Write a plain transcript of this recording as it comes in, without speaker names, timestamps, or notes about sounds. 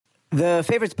The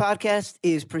Favorites podcast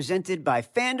is presented by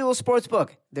FanDuel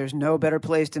Sportsbook. There's no better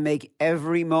place to make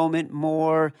every moment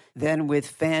more than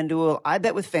with FanDuel. I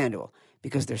bet with FanDuel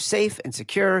because they're safe and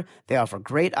secure. They offer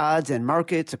great odds and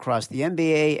markets across the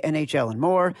NBA, NHL, and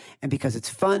more. And because it's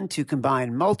fun to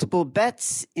combine multiple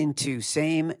bets into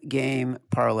same-game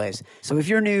parlays. So if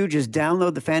you're new, just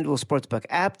download the FanDuel Sportsbook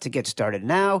app to get started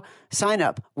now. Sign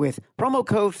up with promo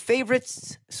code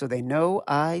FAVORITES so they know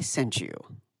I sent you.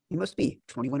 You must be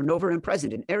 21 and over and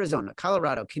present in Arizona,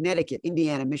 Colorado, Connecticut,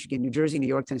 Indiana, Michigan, New Jersey, New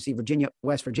York, Tennessee, Virginia,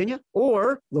 West Virginia,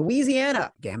 or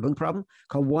Louisiana. Gambling problem?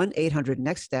 Call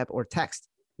 1-800-NEXT-STEP or text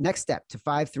NEXT STEP to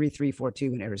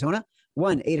 53342 in Arizona,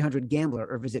 1-800-GAMBLER,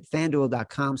 or visit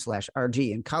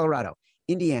FanDuel.com/RG in Colorado,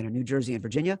 Indiana, New Jersey, and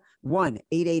Virginia,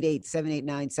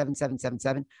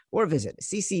 1-888-789-7777, or visit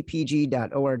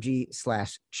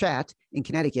ccpg.org/chat in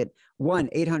Connecticut,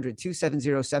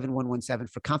 1-800-270-7117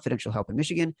 for confidential help in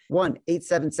Michigan,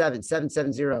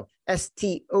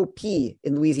 1-877-770-STOP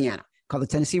in Louisiana. Call the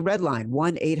Tennessee Red Line,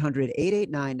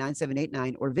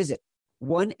 1-800-889-9789, or visit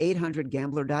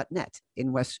 1-800-GAMBLER.net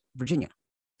in West Virginia.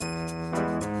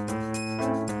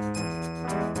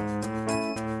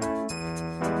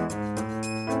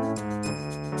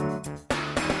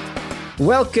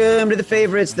 Welcome to The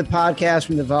Favorites, the podcast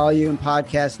from the Volume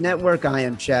Podcast Network. I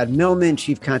am Chad Millman,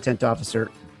 Chief Content Officer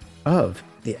of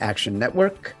the Action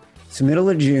Network. It's the middle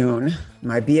of June.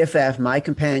 My BFF, my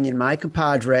companion, my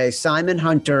compadre, Simon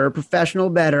Hunter, professional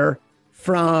bettor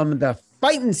from the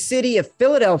fighting city of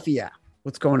Philadelphia.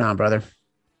 What's going on, brother?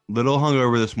 Little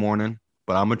hungover this morning,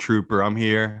 but I'm a trooper. I'm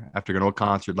here after going to a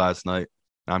concert last night.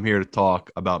 I'm here to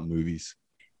talk about movies.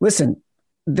 Listen,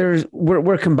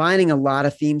 we're combining a lot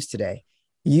of themes today.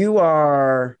 You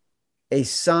are a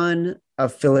son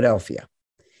of Philadelphia.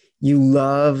 You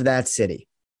love that city.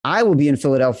 I will be in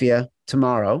Philadelphia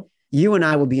tomorrow. You and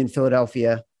I will be in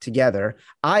Philadelphia together.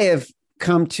 I have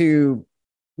come to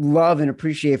love and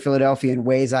appreciate Philadelphia in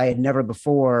ways I had never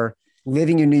before,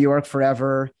 living in New York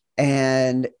forever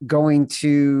and going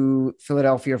to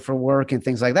Philadelphia for work and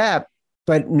things like that.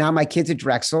 But now my kid's at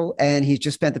Drexel and he's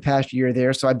just spent the past year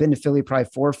there. So I've been to Philly probably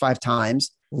 4 or 5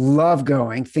 times. Love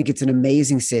going. Think it's an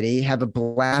amazing city. Have a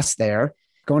blast there.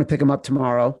 Going to pick him up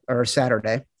tomorrow or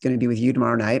Saturday. Going to be with you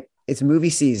tomorrow night. It's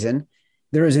movie season.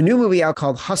 There is a new movie out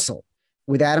called Hustle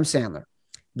with Adam Sandler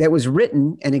that was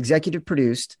written and executive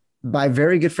produced by a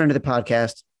very good friend of the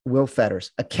podcast, Will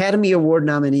Fetters, Academy Award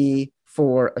nominee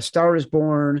for A Star Is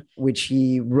Born, which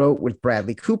he wrote with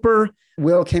Bradley Cooper.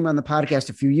 Will came on the podcast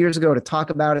a few years ago to talk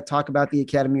about the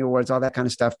Academy Awards, all that kind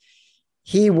of stuff.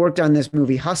 He worked on this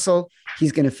movie Hustle.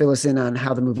 He's going to fill us in on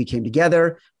how the movie came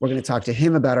together. We're going to talk to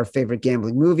him about our favorite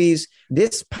gambling movies.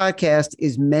 This podcast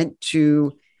is meant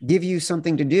to give you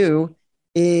something to do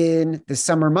in the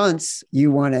summer months.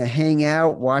 You want to hang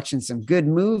out watching some good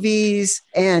movies,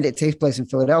 and it takes place in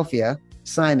Philadelphia.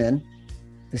 Simon,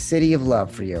 the city of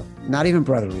love for you. Not even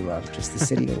brotherly love, just the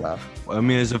city of love. I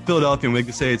mean, as a Philadelphian, we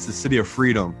can say it's the city of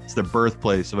freedom. It's the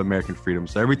birthplace of American freedom.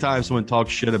 So every time someone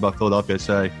talks shit about Philadelphia, I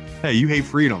say, hey, you hate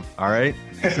freedom, all right?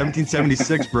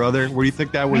 1776, brother. Where do you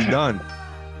think that was done?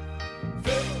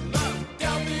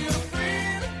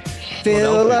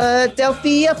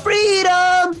 Philadelphia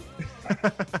freedom.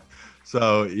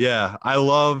 So, yeah, I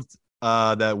loved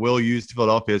that Will used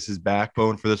Philadelphia as his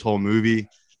backbone for this whole movie.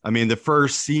 I mean, the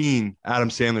first scene, Adam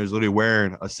Sandler is literally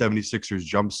wearing a 76ers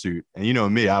jumpsuit. And you know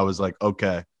me, I was like,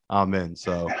 okay, I'm in.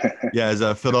 So, yeah, as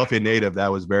a Philadelphia native,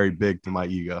 that was very big to my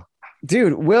ego.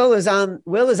 Dude, Will is on.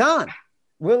 What's on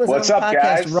the up, podcast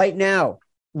guys? right now.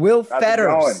 Will How's it Fetters.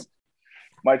 going?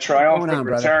 My triumphant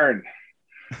return.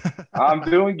 I'm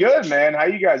doing good, man. How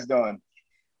you guys doing?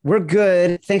 We're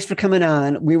good. Thanks for coming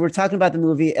on. We were talking about the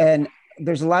movie, and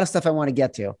there's a lot of stuff I want to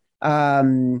get to.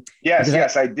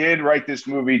 Yes, I did write this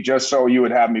movie just so you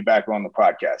would have me back on the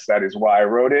podcast. That is why I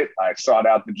wrote it. I sought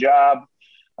out the job.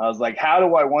 I was like, how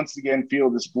do I once again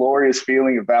feel this glorious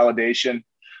feeling of validation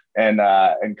and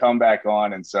come back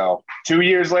on? And so 2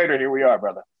 years later, here we are,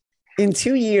 brother. In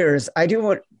 2 years, I do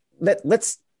want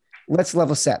let's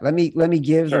level set. Let me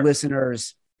give the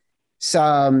listeners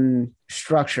some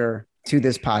structure to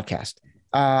this podcast.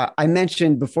 I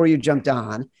mentioned before you jumped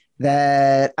on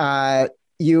that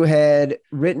you had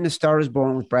written A Star Is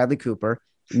Born with Bradley Cooper,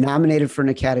 nominated for an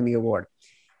Academy Award.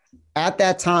 At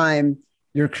that time,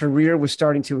 your career was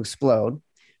starting to explode.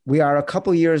 We are a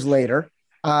couple years later,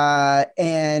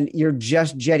 and you're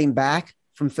just jetting back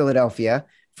from Philadelphia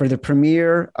for the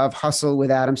premiere of Hustle with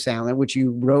Adam Sandler, which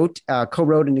you wrote,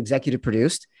 co-wrote and executive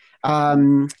produced.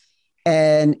 And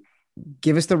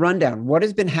give us the rundown. What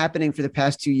has been happening for the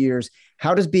past 2 years?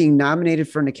 How does being nominated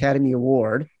for an Academy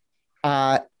Award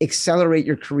accelerate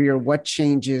your career? What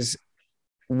changes?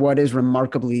 What is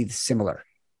remarkably similar?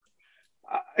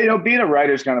 Being a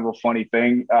writer is kind of a funny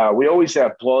thing. We always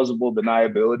have plausible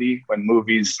deniability when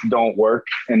movies don't work.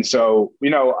 And so,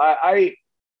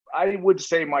 I would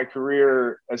say my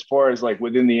career, as far as like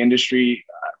within the industry,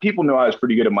 people knew I was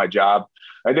pretty good at my job.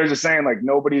 Like, there's a saying, like,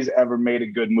 nobody's ever made a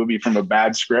good movie from a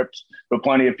bad script, but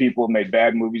plenty of people have made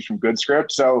bad movies from good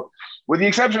scripts. So with the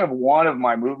exception of one of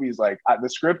my movies, like the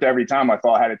script every time I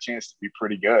thought had a chance to be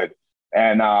pretty good.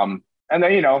 And then,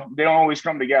 they don't always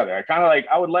come together.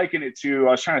 I would liken it to,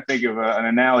 I was trying to think of an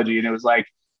analogy, and it was like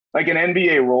an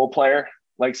NBA role player,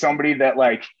 like somebody that,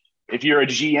 like, if you're a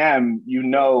GM,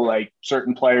 like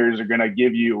certain players are going to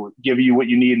give you what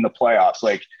you need in the playoffs.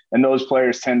 Like, and those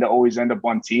players tend to always end up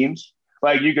on teams.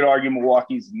 Like, you could argue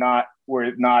Milwaukee's not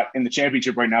in the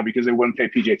championship right now because they wouldn't pay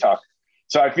PJ Tucker.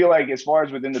 So I feel like, as far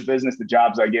as within the business, the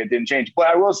jobs I get didn't change. But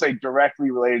I will say,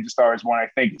 directly related to Star Wars, one I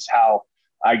think is how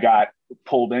I got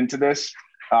pulled into this. Is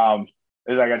I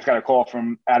just got a call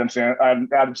from Adam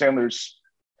Sandler's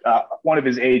one of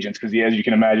his agents, because he, as you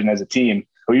can imagine, has a team,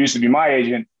 who used to be my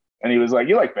agent, and he was like,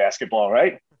 "You like basketball,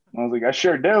 right?" And I was like, "I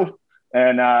sure do."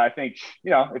 And I think,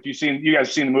 if you guys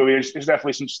have seen the movie, there's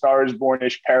definitely some Stars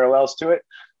Born-ish parallels to it.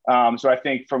 So I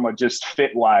think from a just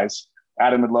fit wise,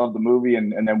 Adam had loved the movie,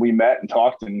 and then we met and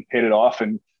talked and hit it off.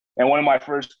 And one of my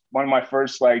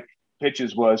first like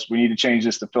pitches was, we need to change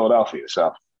this to Philadelphia.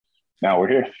 So now we're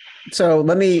here. So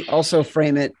let me also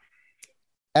frame it.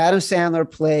 Adam Sandler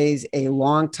plays a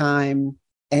longtime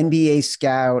NBA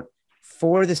scout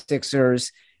for the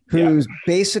Sixers, who's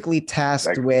basically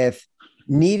tasked with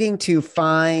needing to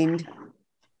find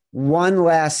one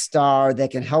last star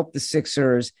that can help the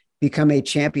Sixers become a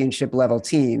championship level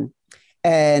team.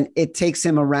 And it takes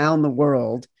him around the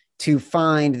world to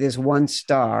find this one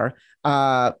star,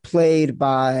 played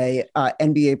by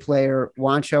NBA player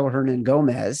Juancho Hernan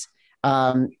Gomez,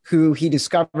 who he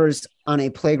discovers on a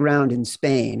playground in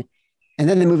Spain. And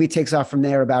then the movie takes off from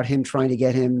there, about him trying to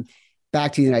get him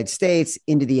back to the United States,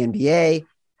 into the NBA.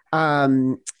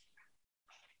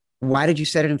 Why did you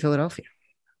set it in Philadelphia?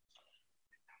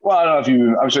 Well, I don't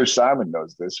know I'm sure Simon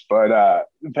knows this, but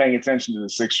paying attention to the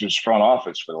Sixers front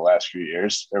office for the last few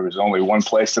years, there was only one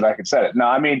place that I could set it. No,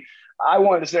 I mean, I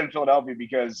wanted to set it in Philadelphia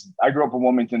because I grew up in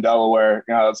Wilmington, Delaware.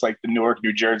 It's like the Newark,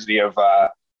 New Jersey of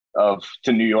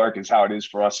to New York is how it is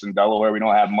for us in Delaware. We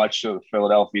don't have much of the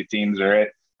Philadelphia teams are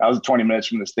it. I was 20 minutes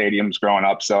from the stadiums growing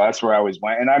up, so that's where I always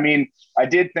went. And I mean, I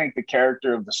did think the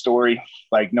character of the story,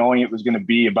 like knowing it was going to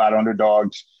be about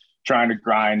underdogs trying to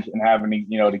grind and having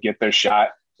to get their shot,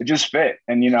 it just fit.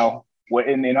 And in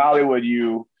Hollywood,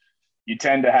 you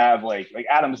tend to have like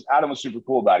Adam was super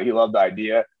cool about it. He loved the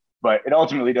idea, but it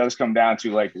ultimately does come down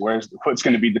to like what's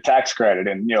going to be the tax credit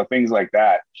and things like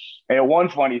that. And one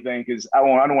funny thing, because I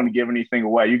don't want to give anything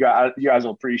away. You guys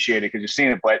will appreciate it because you've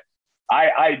seen it, but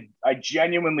I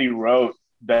genuinely wrote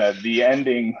the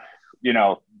ending,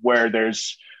 where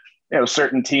there's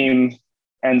certain team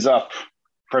ends up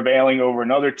prevailing over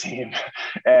another team,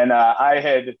 and I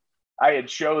had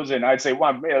chosen. I'd say,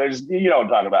 well, there's what I'm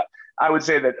talking about. I would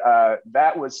say that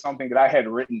that was something that I had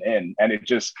written in, and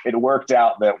it worked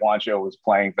out that Juancho was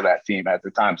playing for that team at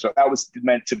the time, so that was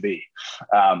meant to be.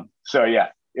 So yeah,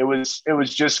 it was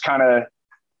just kind of,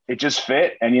 it just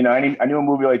fit, and I knew a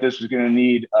movie like this was going to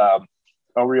need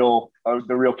the real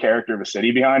character of a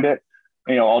city behind it.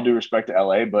 All due respect to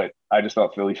LA, but I just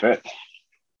thought Philly fit.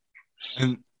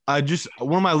 And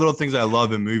one of my little things I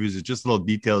love in movies is just little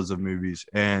details of movies.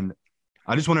 And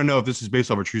I just want to know if this is based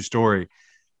off a true story.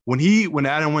 When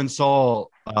Adam went and saw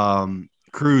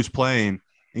Cruz playing,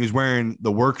 he was wearing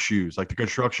the work shoes, like the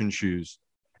construction shoes.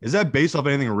 Is that based off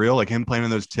anything real, like him playing in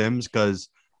those Timbs? Because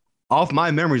off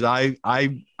my memories, I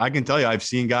can tell you I've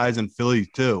seen guys in Philly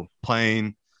too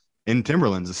playing in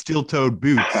Timberlands, the steel-toed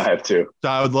boots. I have too. So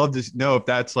I would love to know if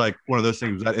that's like one of those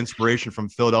things. Was that inspiration from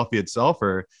Philadelphia itself,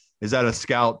 or is that a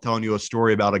scout telling you a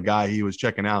story about a guy he was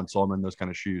checking out and saw him in those kind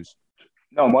of shoes?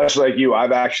 No, much like you,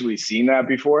 I've actually seen that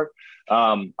before.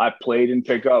 I've played in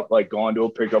pickup, like gone to a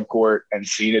pickup court and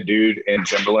seen a dude in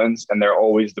Timberlands, and they're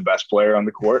always the best player on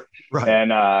the court. Right.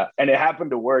 And it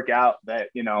happened to work out that,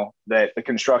 that the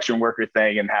construction worker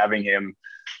thing and having him,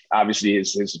 obviously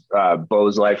his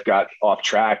Bo's life got off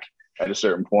track at a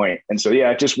certain point. And so, yeah,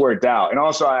 it just worked out. And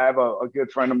also I have a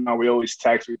good friend of mine. We always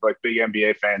text with like big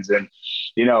NBA fans. And,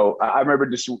 I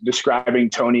remember describing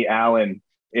Tony Allen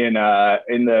in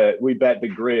we bet the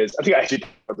Grizz. I think I should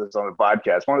put this on the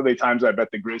podcast. One of the times I bet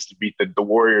the Grizz to beat the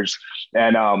Warriors.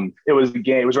 And it was the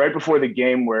game. It was right before the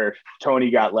game where Tony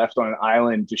got left on an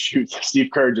island to shoot. Steve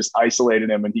Kerr just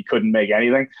isolated him and he couldn't make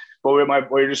anything. But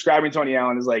what you're describing Tony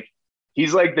Allen is like,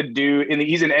 He's like the dude, and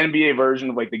he's an NBA version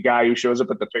of like the guy who shows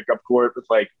up at the pickup court with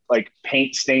like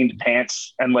paint stained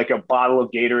pants and like a bottle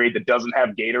of Gatorade that doesn't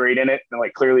have Gatorade in it, and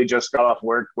like clearly just got off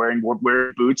work wearing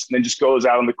boots, and then just goes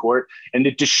out on the court and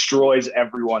it destroys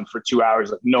everyone for 2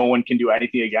 hours. Like no one can do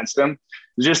anything against him.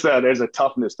 It's just there's a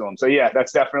toughness to him. So yeah,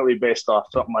 that's definitely based off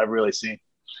something I've really seen.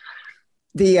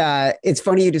 It's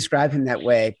funny you describe him that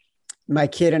way. My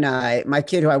kid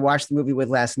who I watched the movie with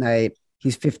last night,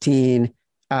 he's 15.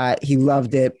 He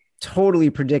loved it. Totally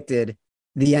predicted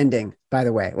the ending, by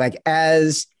the way. Like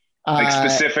as like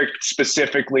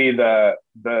specifically the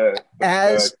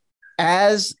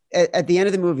at the end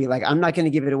of the movie, like I'm not going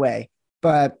to give it away,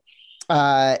 but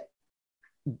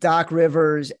Doc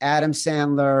Rivers, Adam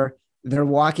Sandler, they're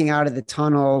walking out of the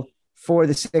tunnel for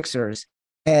the Sixers,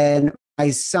 and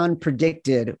my son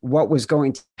predicted what was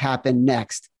going to happen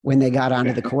next when they got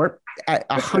onto the court.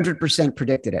 100%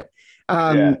 predicted it.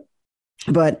 Yeah.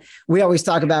 But we always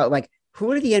talk about like,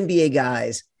 who are the NBA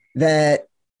guys that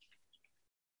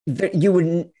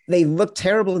they look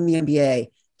terrible in the NBA,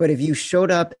 but if you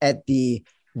showed up at the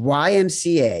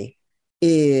YMCA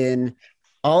in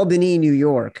Albany, New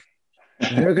York,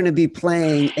 they're going to be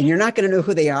playing and you're not going to know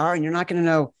who they are. And you're not going to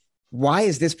know, why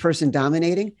is this person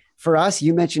dominating? For us,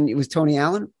 you mentioned it was Tony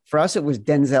Allen. For us, it was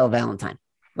Denzel Valentine.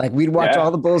 Like we'd watch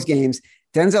all the Bulls games.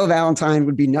 Denzel Valentine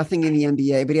would be nothing in the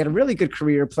NBA, but he had a really good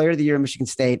career, player of the year at Michigan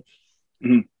State.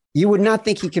 Mm-hmm. You would not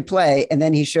think he could play. And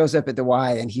then he shows up at the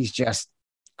Y and he's just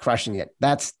crushing it.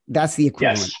 That's the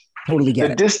equivalent. Yes. Totally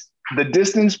get it. The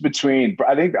distance between,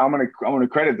 I think I'm gonna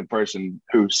credit the person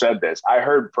who said this. I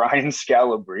heard Brian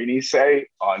Scalabrine say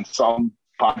on some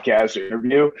podcast or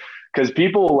interview,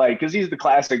 because he's the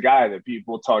classic guy that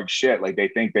people talk shit, like they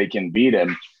think they can beat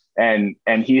him. And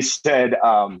he said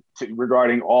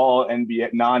regarding all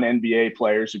non-NBA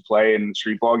players who play in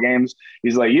street ball games,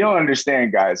 he's like, you don't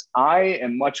understand, guys. I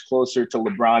am much closer to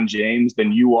LeBron James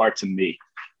than you are to me.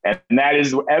 And that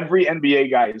is, every NBA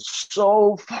guy is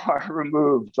so far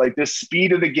removed. Like the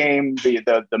speed of the game,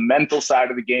 the mental side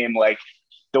of the game, like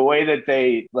the way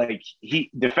that he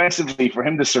defensively, for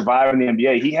him to survive in the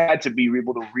NBA, he had to be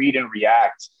able to read and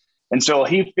react. And so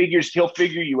he'll figure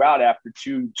you out after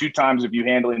two times of you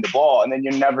handling the ball, and then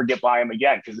you'll never get by him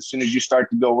again, because as soon as you start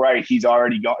to go right, he's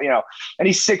already gone. And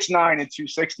he's 6'9" and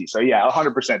 260. So yeah,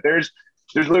 100%. There's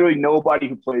literally nobody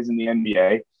who plays in the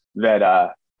NBA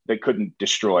that couldn't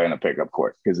destroy in a pickup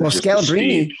court. Because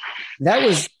Scalabrine,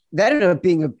 that ended up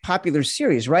being a popular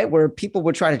series, right? Where people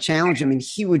would try to challenge him, and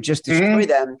he would just destroy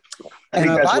them. And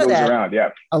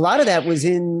a lot of that was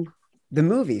in the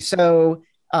movie. So.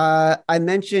 I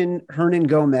mentioned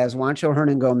Juancho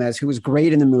Hernan Gomez, who was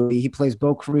great in the movie. He plays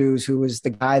Bo Cruz, who was the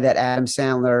guy that Adam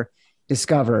Sandler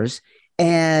discovers.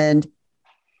 And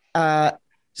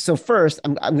so first,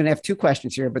 I'm going to have two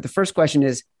questions here, but the first question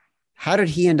is, how did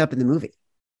he end up in the movie?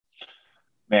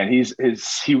 Man,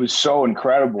 he was so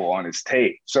incredible on his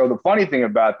tape. So the funny thing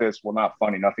about this, well, not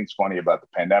funny, nothing's funny about the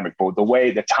pandemic, but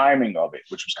the timing of it,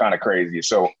 which was kind of crazy.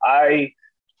 So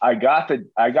I got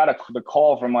the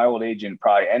call from my old agent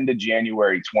probably end of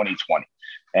January 2020,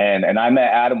 and I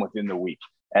met Adam within the week.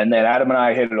 And then Adam and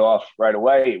I hit it off right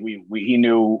away. He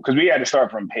knew, because we had to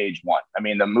start from page one. I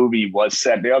mean, the movie was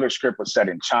set, the other script was set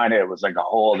in China. It was like a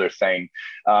whole other thing.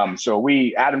 So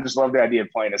Adam just loved the idea of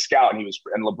playing a scout, and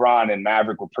LeBron and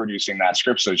Maverick were producing that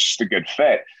script, so it's just a good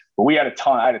fit. But I had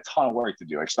a ton of work to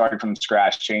do. I started from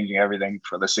scratch, changing everything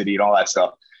for the city and all that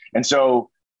stuff. And so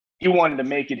he wanted to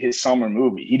make it his summer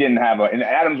movie. He didn't have and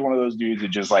Adam's one of those dudes that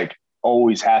just like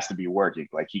always has to be working.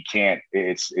 Like he can't,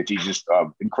 he's just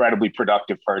an incredibly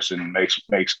productive person,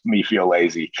 makes me feel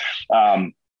lazy.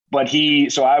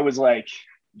 So I was like,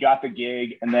 got the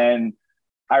gig. And then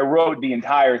I wrote the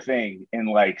entire thing in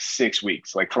like 6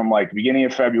 weeks, like from like beginning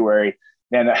of February.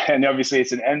 And obviously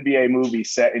it's an NBA movie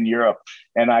set in Europe.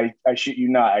 And I shit you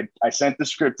not, I sent the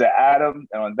script to Adam,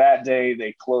 and on that day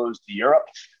they closed Europe.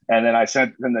 And then I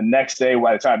sent them the next day,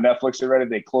 by the time Netflix had read it,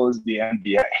 they closed the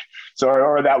NBA. So,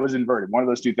 or that was inverted, one of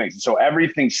those two things. And so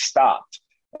everything stopped.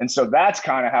 And so that's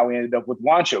kind of how we ended up with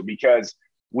Juancho, because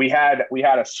we had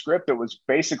a script that was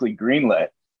basically greenlit.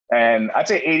 And I'd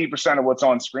say 80% of what's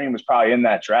on screen was probably in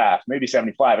that draft, maybe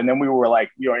 75. And then we were like,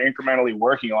 incrementally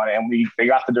working on it. And they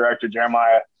got the director,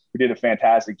 Jeremiah, who did a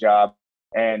fantastic job.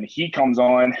 And he comes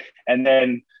on, and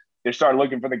then they started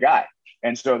looking for the guy.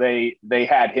 And so they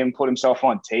had him put himself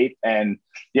on tape. And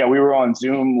yeah, we were on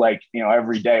Zoom, like,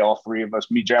 every day, all three of us,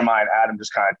 me, Jeremiah, and Adam,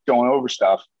 just kind of going over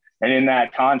stuff. And in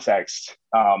that context,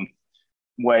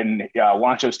 when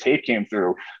Juancho's tape came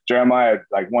through, Jeremiah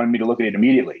wanted me to look at it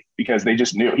immediately, because they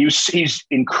just knew he's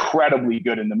incredibly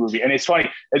good in the movie. And it's funny,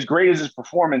 as great as his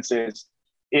performance is,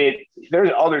 there's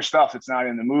other stuff that's not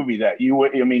in the movie that you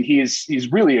would, I mean,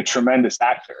 he's really a tremendous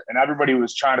actor, and everybody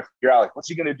was trying to figure out like, what's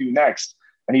he going to do next?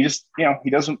 And he just, he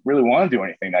doesn't really want to do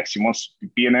anything next. He wants to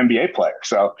be an NBA player.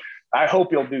 So I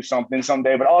hope he'll do something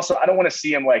someday, but also I don't want to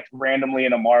see him like randomly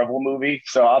in a Marvel movie.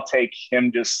 So I'll take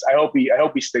him. I hope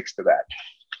he sticks to that.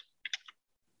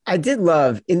 I did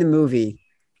love in the movie,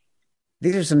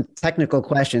 these are some technical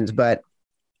questions, but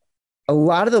a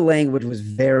lot of the language was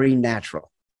very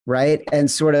natural, right? And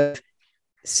sort of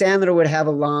Sandler would have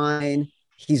a line.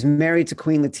 He's married to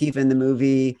Queen Latifah in the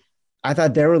movie. I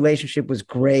thought their relationship was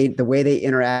great. The way they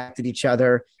interacted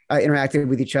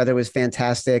with each other was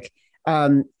fantastic.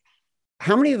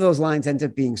 How many of those lines end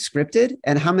up being scripted,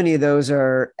 and how many of those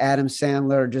are Adam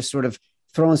Sandler just sort of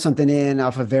throwing something in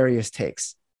off of various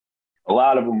takes? A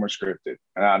lot of them were scripted,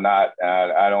 and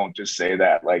I don't just say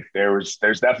that. Like there's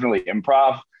definitely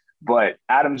improv, but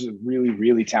Adam's a really,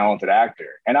 really talented actor.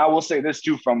 And I will say this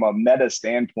too, from a meta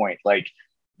standpoint, like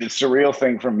the surreal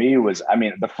thing for me was, I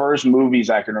mean, the first movies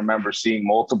I can remember seeing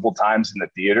multiple times in the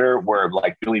theater were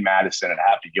like Billy Madison and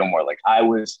Happy Gilmore. Like I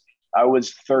was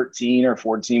 13 or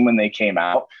 14 when they came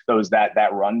out. So that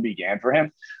run began for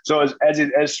him. So as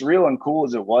surreal and cool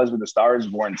as it was with The Star Is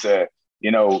Born to,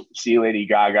 see Lady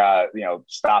Gaga,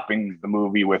 stopping the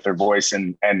movie with her voice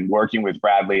and working with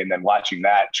Bradley and then watching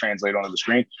that translate onto the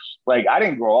screen. Like I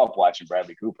didn't grow up watching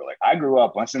Bradley Cooper. Like I grew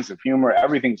up, my sense of humor,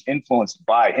 everything's influenced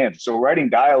by him. So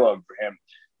writing dialogue for him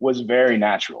was very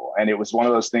natural. And it was one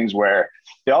of those things where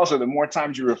the more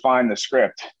times you refine the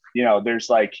script, there's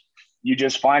like, you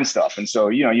just find stuff. And so,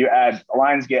 you add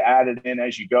lines get added in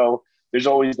as you go. There's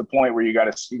always the point where you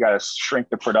got to shrink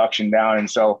the production down. And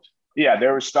so, yeah,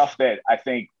 there was stuff that I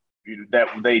think that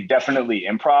they definitely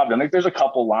improv. I think there's a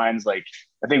couple lines, like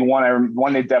I think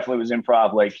one that definitely was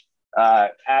improv. Like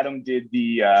Adam did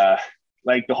the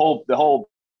whole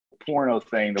porno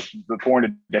thing, the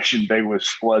porn edition thing was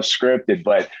scripted,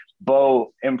 but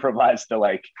Bo improvised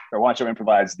Wancho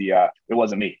improvised the it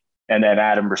wasn't me. And then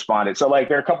Adam responded. So like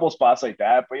there are a couple of spots like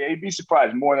that, but yeah, you'd be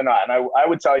surprised more than not. And I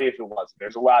would tell you if it wasn't.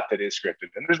 There's a lot that is scripted,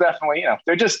 and there's definitely,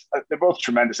 they're both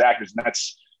tremendous actors, and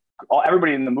that's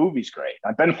everybody in the movie's great.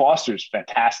 Ben Foster's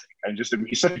fantastic, and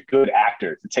he's such a good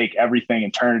actor to take everything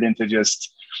and turn it into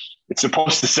just. It's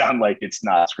supposed to sound like it's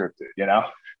not scripted,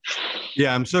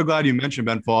 Yeah, I'm so glad you mentioned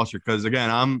Ben Foster because again,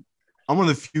 I'm one of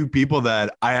the few people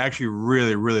that I actually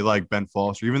really, really like Ben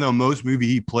Foster, even though most movie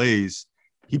he plays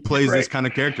this kind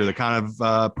of character, the kind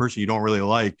of person you don't really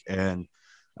like. And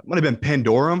it might have been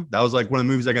Pandorum. That was like one of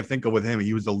the movies I can think of with him.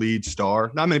 He was the lead star.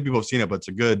 Not many people have seen it, but it's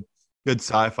a good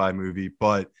sci-fi movie.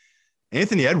 But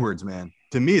Anthony Edwards, man,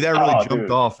 to me, that really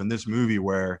jumped off in this movie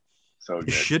where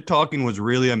his shit talking was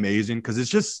really amazing. Because it's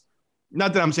just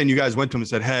not that I'm saying you guys went to him and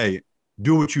said, hey,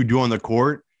 do what you do on the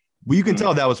court. But you can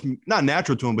tell that was not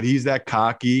natural to him, but he's that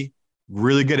cocky,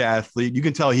 really good athlete. You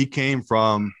can tell he came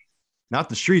from not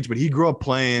the streets, but he grew up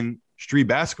playing street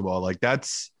basketball. Like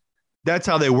that's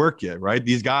how they work you, right?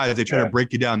 These guys, they try to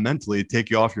break you down mentally, take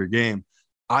you off your game.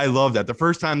 I love that. The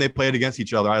first time they played against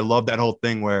each other, I love that whole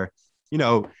thing where,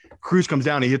 Cruz comes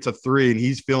down, he hits a three and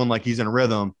he's feeling like he's in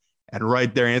rhythm. And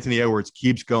right there, Anthony Edwards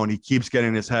keeps going. He keeps getting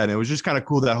in his head. And it was just kind of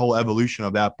cool, that whole evolution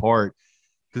of that part.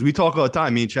 Because we talk all the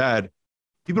time, me and Chad,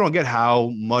 people don't get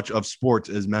how much of sports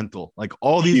is mental. Like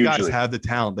all these guys have the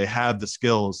talent. They have the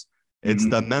skills. It's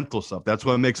the mental stuff. That's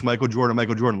what makes Michael Jordan,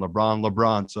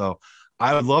 LeBron. So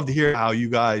I would love to hear how you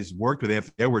guys worked with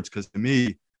Anthony Edwards, because to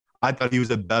me, I thought he was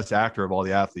the best actor of all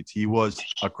the athletes. He was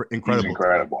incredible. He's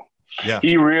incredible. Yeah.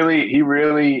 He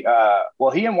really,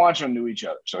 well, he and Wancho knew each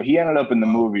other. So he ended up in the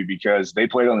movie because they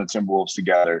played on the Timberwolves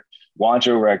together.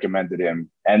 Wancho recommended him.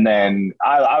 And then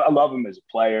I love him as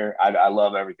a player. I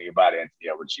love everything about Anthony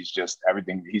Edwards. He's just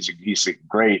everything. He's a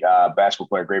great basketball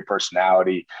player, great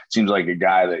personality. Seems like a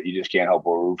guy that you just can't help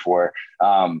but root for.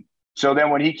 So then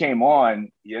when he came on,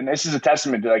 and this is a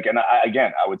testament to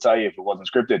I would tell you if it wasn't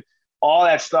scripted, all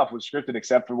that stuff was scripted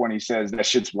except for when he says that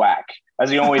shit's whack. That's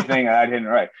the only thing that I didn't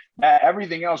write.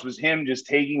 Everything else was him just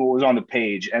taking what was on the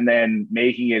page and then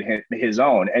making it his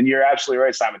own. And you're absolutely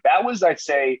right, Simon. That was, I'd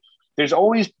say, there's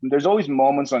always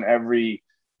moments on every,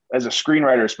 as a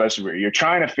screenwriter, especially where you're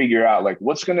trying to figure out like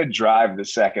what's going to drive the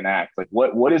second act, like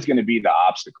what is going to be the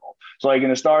obstacle. So like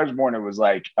in A Star Is Born, it was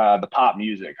like the pop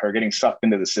music, her getting sucked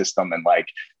into the system, and like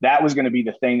that was going to be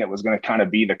the thing that was going to kind of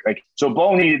be the like. So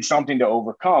Bo needed something to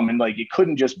overcome, and like it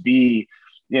couldn't just be,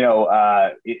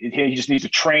 he just needs to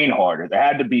train harder. There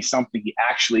had to be something he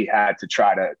actually had to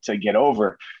try to get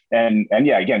over. And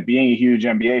yeah, again, being a huge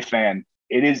NBA fan,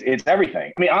 it's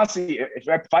everything. I mean, honestly, if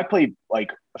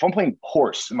I'm playing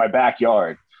horse in my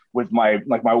backyard with my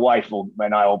wife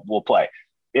and I will play.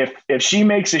 if she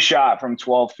makes a shot from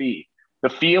 12 feet, the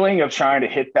feeling of trying to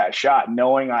hit that shot,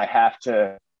 knowing I have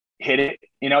to hit it,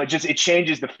 it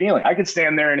changes the feeling. I could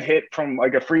stand there and hit from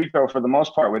like a free throw for the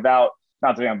most part without,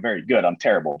 not that I'm very good, I'm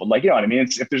terrible, but like, you know what I mean?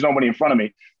 If there's nobody in front of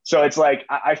me. So it's like,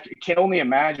 I can only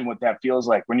imagine what that feels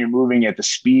like when you're moving at the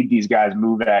speed these guys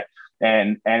move at.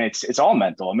 And it's all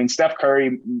mental. I mean, Steph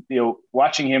Curry,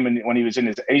 watching him when he was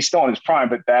he's still in his prime,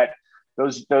 but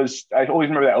those I always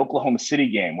remember that Oklahoma City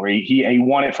game where he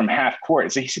won it from half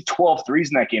court. So he hit 12 threes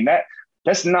in that game.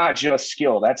 That's not just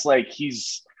skill. That's like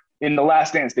he's in The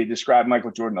Last Dance. They described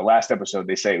Michael Jordan. The last episode,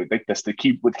 they say that's the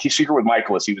key secret with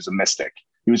Michael is he was a mystic.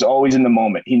 He was always in the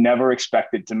moment. He never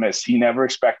expected to miss. He never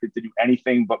expected to do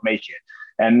anything but make it.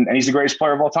 And he's the greatest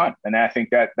player of all time. And I think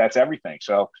that's everything.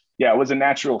 So yeah, it was a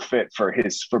natural fit for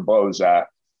Bo's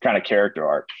kind of character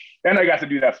arc. And I got to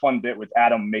do that fun bit with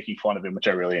Adam making fun of him, which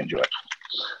I really enjoyed.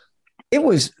 It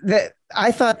was that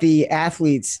I thought the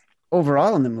athletes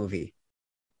overall in the movie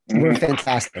were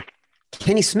fantastic.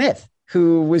 Kenny Smith,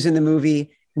 who was in the movie,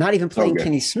 not even playing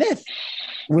Kenny Smith,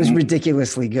 was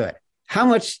ridiculously good. How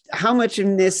much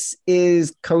in this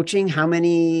is coaching? How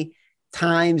many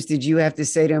times did you have to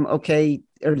say to him, okay,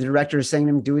 or the director is saying to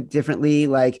him, do it differently?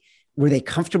 Like, were they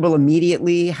comfortable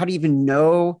immediately? How do you even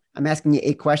know? I'm asking you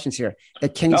 8 questions here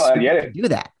that Kenny Smith could do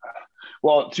that.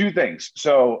 Well, 2 things.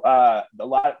 So a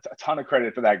ton of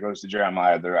credit for that goes to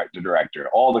Jeremiah, the director.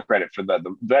 All the credit for that.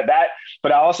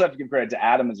 But I also have to give credit to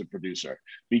Adam as a producer,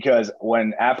 because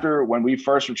when we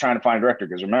first were trying to find a director,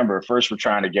 because remember, first we're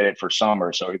trying to get it for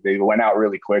summer, so they went out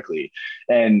really quickly.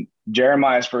 And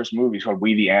Jeremiah's first movie is called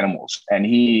We the Animals, and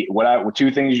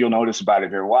 2 things you'll notice about it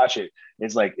if you ever watch it.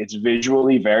 It's like, it's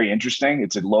visually very interesting.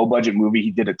 It's a low budget movie.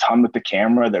 He did a ton with the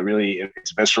camera that really,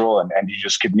 it's visceral, and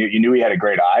you knew he had a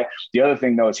great eye. The other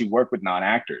thing though, is he worked with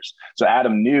non-actors. So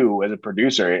Adam knew as a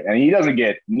producer, and he doesn't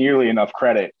get nearly enough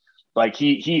credit. Like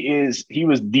he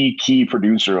was the key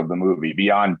producer of the movie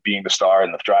beyond being the star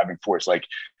and the driving force. Like,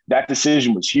 that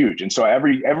decision was huge. And so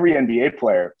every NBA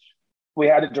player, we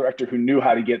had a director who knew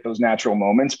how to get those natural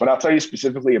moments. But I'll tell you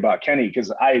specifically about Kenny, because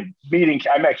I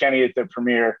met Kenny at the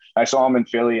premiere. I saw him in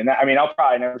Philly, and I'll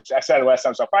probably never, I said it last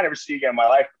time, so I'll probably never see you again in my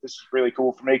life. This is really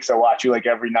cool for me because I watch you like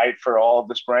every night for all of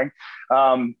the spring.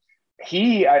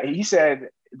 He said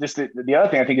this, the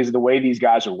other thing I think is the way these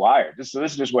guys are wired. This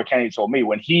is just what Kenny told me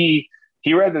when he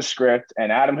read the script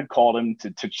and Adam had called him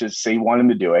to just say he wanted him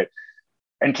to do it.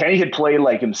 And Kenny had played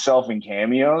like himself in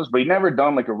cameos, but he'd never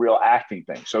done like a real acting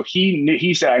thing. So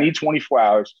he said, I need 24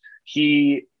 hours.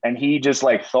 He just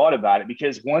like thought about it,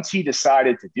 because once he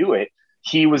decided to do it,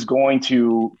 he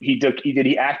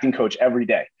did acting coach every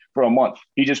day for a month.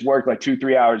 He just worked like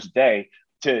 2-3 hours a day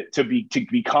to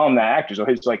become that actor. So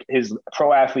his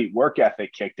pro athlete work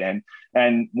ethic kicked in.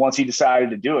 And once he decided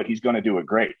to do it, he's going to do it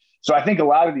great. So I think a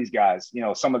lot of these guys,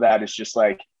 some of that is just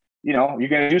like, you're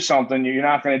going to do something. You're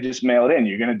not going to just mail it in.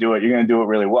 You're going to do it. You're going to do it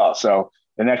really well. So,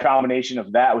 and that combination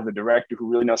of that with a director who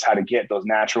really knows how to get those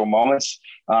natural moments.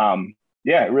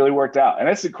 It really worked out. And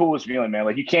that's the coolest feeling, man.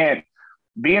 Like,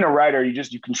 being a writer,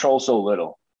 you control so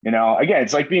little, again,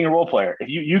 it's like being a role player. If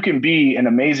you can be an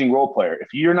amazing role player,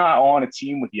 if you're not on a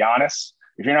team with Giannis,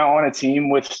 if you're not on a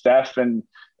team with Steph and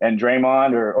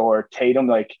Draymond or Tatum,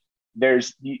 like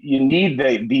you need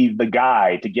the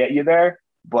guy to get you there.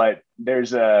 But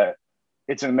it's an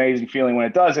amazing feeling when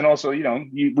it does. And also,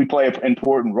 we play an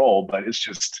important role, but it's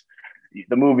just,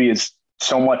 the movie is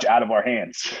so much out of our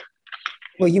hands.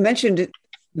 Well, you mentioned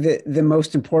the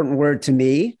most important word to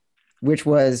me, which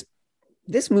was,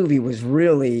 this movie was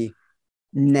really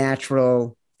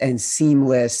natural and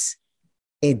seamless.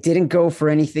 It didn't go for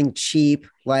anything cheap.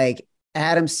 Like,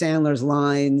 Adam Sandler's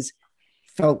lines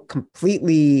felt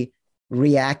completely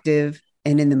reactive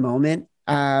and in the moment.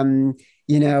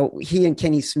 He and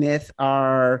Kenny Smith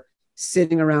are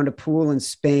sitting around a pool in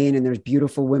Spain, and there's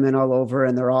beautiful women all over,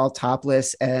 and they're all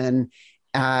topless. And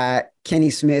Kenny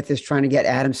Smith is trying to get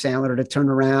Adam Sandler to turn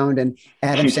around, and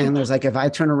Adam Sandler's like, if I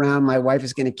turn around, my wife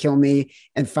is going to kill me.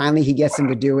 And finally he gets him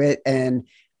to do it, and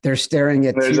they're staring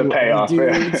at there's a payoff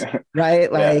dudes,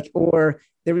 right? Like, or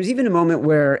there was even a moment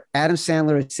where Adam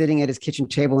Sandler is sitting at his kitchen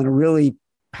table in a really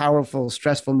powerful,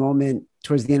 stressful moment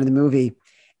towards the end of the movie,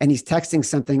 and he's texting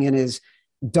something, and his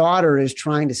daughter is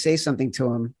trying to say something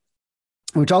to him,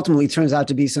 which ultimately turns out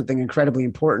to be something incredibly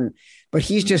important, but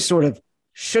he's just sort of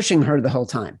shushing her the whole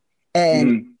time.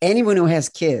 And anyone who has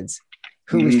kids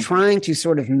who is trying to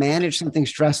sort of manage something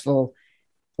stressful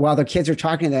while their kids are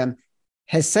talking to them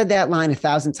has said that line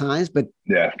 1,000 times, but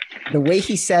the way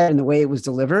he said and the way it was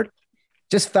delivered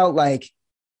just felt like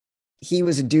he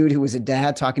was a dude who was a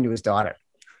dad talking to his daughter.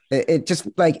 It just,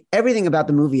 like, everything about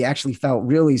the movie actually felt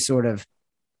really sort of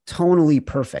tonally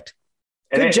perfect.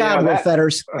 Good job, Will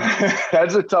Fetters.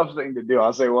 That's a tough thing to do.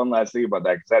 I'll say one last thing about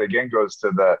that, because that again goes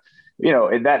to the,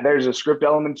 that there's a script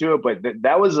element to it, but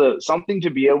that was something to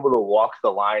be able to walk the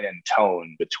line and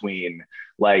tone between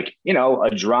like, a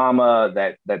drama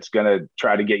that's going to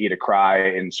try to get you to cry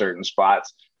in certain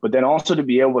spots, but then also to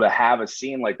be able to have a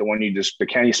scene like the one the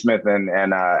Kenny Smith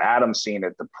and Adam scene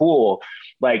at the pool.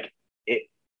 Like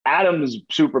Adam's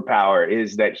superpower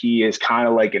is that he is kind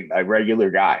of like a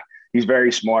regular guy. He's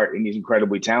very smart and he's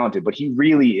incredibly talented, but he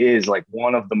really is like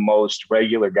one of the most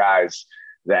regular guys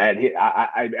that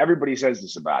everybody says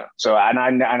this about him. So, and I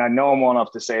know him well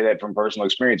enough to say that from personal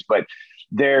experience, but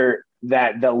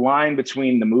that the line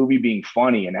between the movie being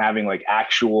funny and having like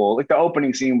actual, like the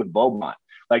opening scene with Beaumont,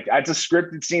 like that's a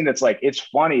scripted scene that's like, it's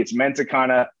funny. It's meant to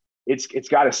kind of, it's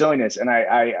got a silliness. And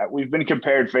we've been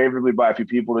compared favorably by a few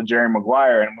people to Jerry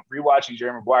Maguire, and rewatching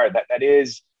Jerry Maguire,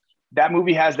 that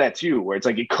movie has that too, where it's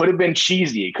like, it could have been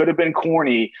cheesy. It could have been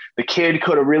corny. The kid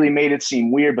could have really made it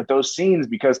seem weird, but those scenes,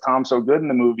 because Tom's so good in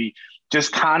the movie,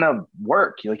 just kind of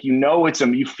work. Like,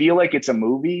 you feel like it's a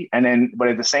movie, but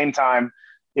at the same time,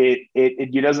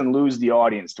 it doesn't lose the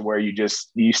audience to where you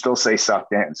still say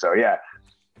sucked in. So yeah.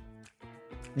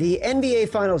 The NBA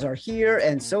Finals are here,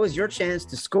 and so is your chance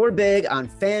to score big on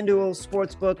FanDuel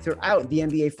Sportsbook. Throughout the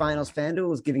NBA Finals,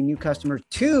 FanDuel is giving new customers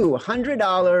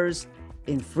 $200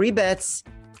 in free bets,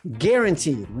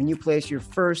 guaranteed, when you place your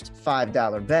first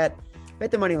 $5 bet.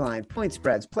 Bet the money line, point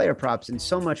spreads, player props, and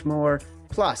so much more.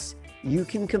 Plus, you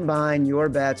can combine your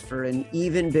bets for an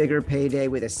even bigger payday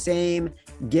with a same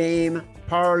game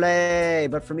parlay.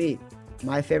 But for me,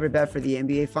 my favorite bet for the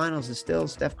NBA Finals is still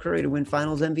Steph Curry to win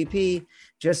Finals MVP.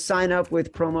 Just sign up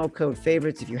with promo code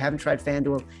FAVORITES. If you haven't tried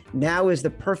FanDuel, now is the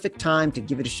perfect time to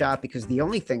give it a shot, because the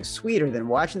only thing sweeter than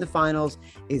watching the finals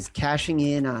is cashing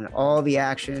in on all the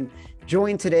action.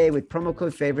 Join today with promo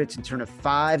code FAVORITES and turn a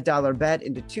 $5 bet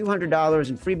into $200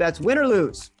 in free bets, win or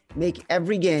lose. Make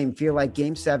every game feel like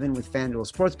Game 7 with FanDuel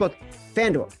Sportsbook.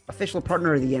 FanDuel, official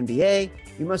partner of the NBA.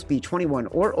 You must be 21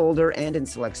 or older and in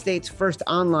select states. First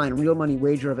online real money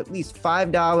wager of at least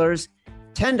 $5.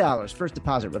 $10 first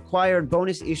deposit required.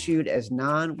 Bonus issued as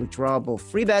non-withdrawable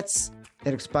free bets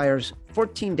that expires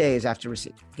 14 days after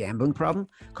receipt. Gambling problem?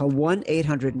 Call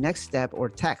 1-800-NEXT-STEP or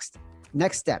text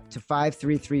NEXT STEP to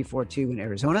 53342 in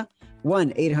Arizona,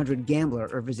 1-800-GAMBLER,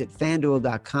 or visit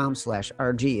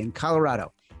FanDuel.com/RG in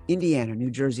Colorado, Indiana, New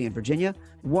Jersey, and Virginia,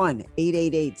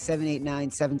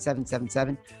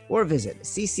 1-888-789-7777, or visit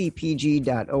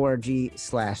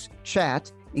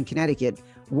ccpg.org/chat in Connecticut,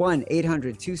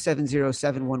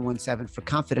 1-800-270-7117 for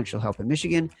confidential help in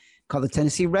Michigan. Call the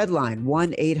Tennessee Red Line,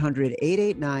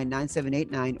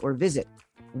 1-800-889-9789, or visit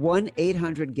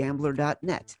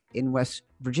 1-800-GAMBLER.net in West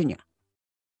Virginia.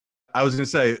 I was going to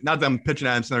say, not that I'm pitching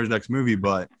Adam Sandler's next movie,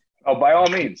 but by all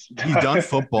means. He's done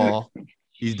football.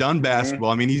 He's done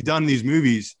basketball. I mean, he's done these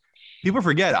movies. People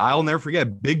forget. I'll never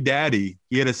forget Big Daddy.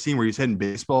 He had a scene where he's hitting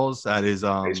baseballs at his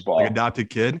like adopted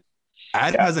kid.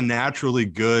 Adam has a naturally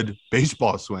good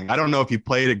baseball swing. I don't know if he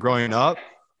played it growing up,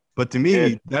 but to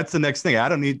me, that's the next thing.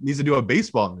 Adam needs to do a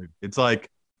baseball move. It's like,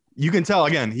 you can tell,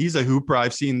 again, he's a hooper.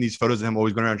 I've seen these photos of him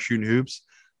always going around shooting hoops.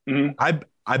 Mm-hmm.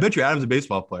 I bet you Adam's a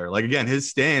baseball player. Like, again, his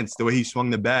stance, the way he swung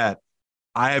the bat,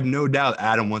 I have no doubt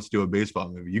Adam wants to do a baseball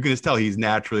movie. You can just tell he's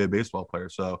naturally a baseball player.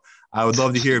 So I would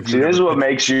love to hear if you. This is what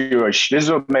makes you a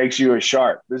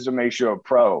sharp. This is what makes you a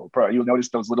pro. You'll notice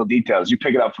those little details. You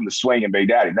pick it up from the swing in Big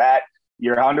Daddy. That,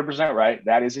 you're 100% right.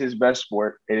 That is his best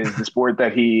sport. It is the sport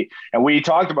that and we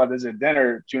talked about this at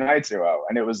dinner 2 nights ago,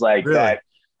 and it was like really? That.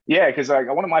 Yeah, because like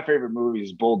one of my favorite movies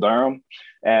is Bull Durham,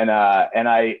 and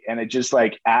it just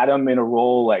like Adam in a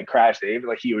role like Crash David,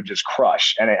 like he would just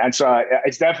crush, and so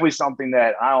it's definitely something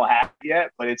that I don't have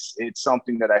yet, but it's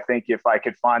something that I think if I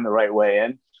could find the right way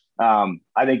in,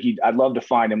 I think I'd love to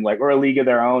find him, like, or A League of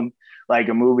Their Own, like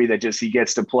a movie that just he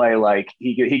gets to play, like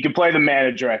he could play the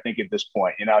manager. I think at this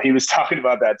point, he was talking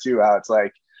about that too, how it's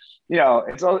like,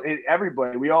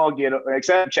 everybody, we all get,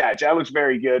 except Chad. Chad looks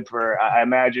very good for, I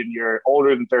imagine you're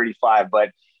older than 35,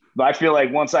 but I feel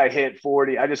like once I hit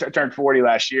 40, I turned 40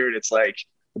 last year, and it's like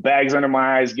the bags under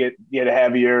my eyes get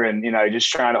heavier, and, just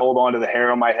trying to hold on to the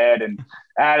hair on my head. And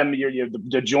Adam,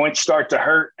 the joints start to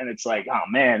hurt, and it's like, oh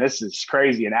man, this is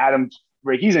crazy. And Adam,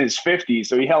 he's in his 50s,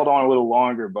 so he held on a little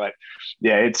longer, but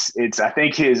yeah, it's, I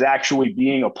think his actually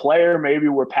being a player, maybe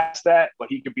we're past that, but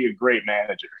he could be a great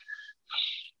manager.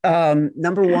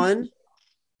 Number one,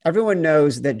 everyone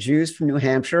knows that Jews from New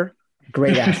Hampshire,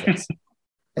 great athletes.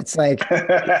 It's like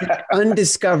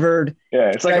undiscovered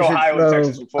it's like Ohio,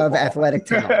 Texas of athletic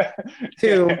talent.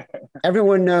 Two,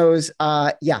 everyone knows,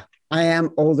 I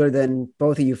am older than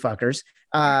both of you fuckers.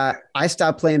 I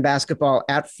stopped playing basketball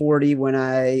at 40 when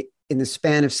in the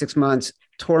span of 6 months,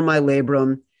 tore my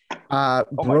labrum,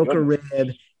 broke a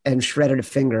rib, and shredded a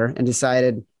finger, and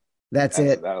decided that's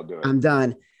it. That'll do it. I'm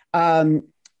done. I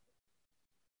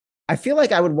feel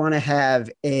like I would want to have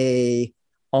a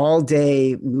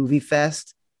all-day movie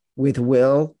fest with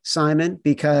Will Simon,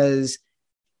 because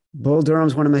Bull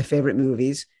Durham's one of my favorite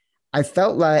movies. I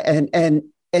felt like, and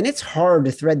it's hard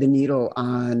to thread the needle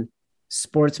on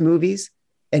sports movies.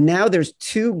 And now there's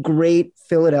two great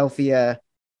Philadelphia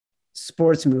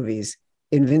sports movies: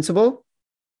 Invincible,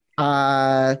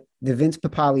 the Vince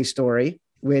Papale story,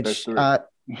 which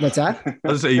what's that?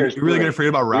 I was say, you're really going to forget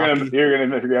about Rocky? You're going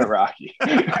to forget Rocky.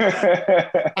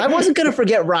 I wasn't going to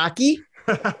forget Rocky.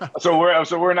 So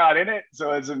we're not in it.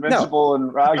 So it's Invincible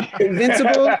and Rocky.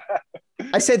 Invincible.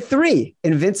 I said 3.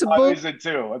 Invincible. I said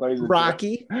 2.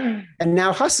 Rocky, and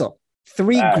now Hustle.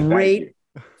 3 great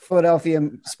Philadelphia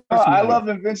sports movies. I love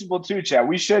Invincible too, Chad.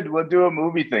 We'll do a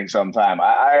movie thing sometime.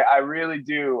 I really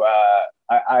do.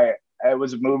 It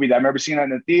was a movie that I remember seeing it in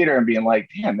the theater and being like,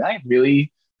 damn, I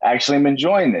really actually am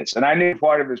enjoying this. And I knew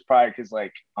part of it was probably because,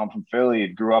 like, I'm from Philly,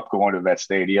 grew up going to that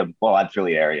stadium. Well, I'm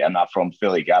Philly area. I'm not from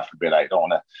Philly. God forbid. I don't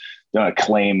want to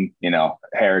claim,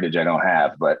 heritage I don't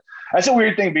have. But that's a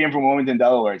weird thing being from Wilmington,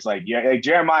 Delaware. It's like, like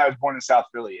Jeremiah was born in South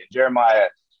Philly, and Jeremiah,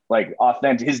 like,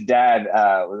 authentic. His dad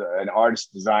was an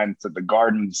artist, designed the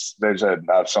gardens. There's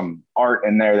some art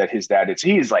in there that his dad did. So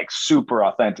he's like super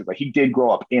authentic. Like, he did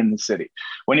grow up in the city.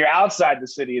 When you're outside the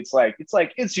city, it's like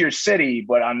it's your city,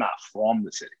 but I'm not from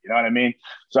the city. You know what I mean?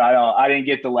 So I didn't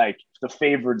get the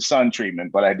favored son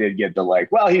treatment, but I did get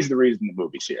well, he's the reason the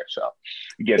movie's here. So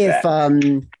you get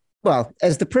that. Well,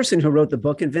 as the person who wrote the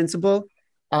book Invincible,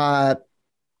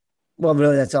 well,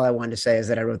 really, that's all I wanted to say, is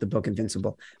that I wrote the book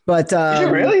Invincible. But did you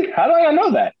really? How do I not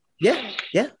know that? Yeah.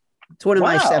 It's one of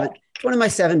my 7. It's one of my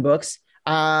 7 books.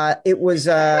 It was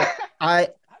I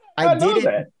did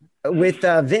it with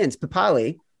Vince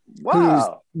Papale, who's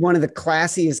one of the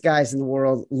classiest guys in the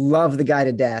world. Love the guy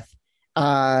to death.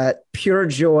 Pure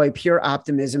joy, pure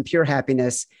optimism, pure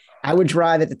happiness. I would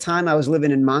drive, at the time I was living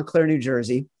in Montclair, New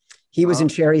Jersey. He was in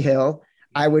Cherry Hill.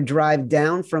 I would drive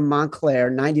down from Montclair,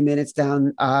 90 minutes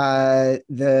down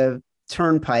the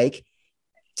turnpike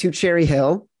to Cherry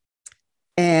Hill.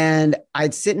 And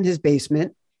I'd sit in his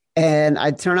basement and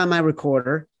I'd turn on my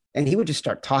recorder and he would just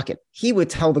start talking. He would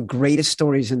tell the greatest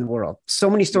stories in the world. So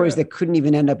many stories that couldn't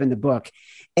even end up in the book.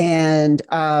 And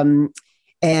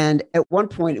at one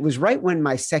point, it was right when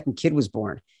my second kid was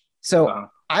born. So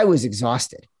I was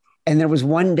exhausted. And there was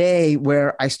one day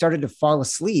where I started to fall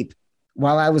asleep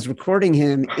while I was recording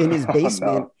him in his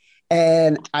basement.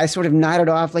 And I sort of nodded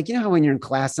off, like, how when you're in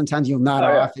class, sometimes you'll nod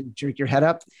off and jerk your head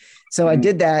up. So I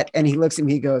did that. And he looks at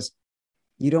me, he goes,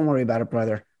 "You don't worry about it,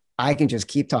 brother. I can just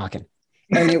keep talking."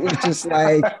 And it was just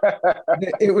like,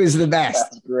 it was the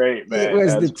best. That's great, man. It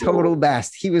was total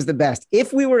best. He was the best.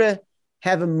 If we were to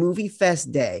have a movie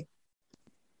fest day,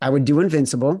 I would do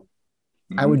Invincible.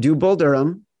 I would do Bull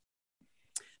Durham.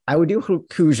 I would do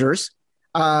Hoosiers.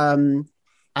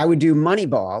 I would do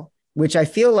Moneyball, which I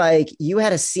feel like you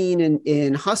had a scene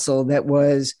in Hustle that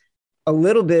was a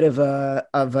little bit of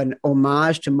an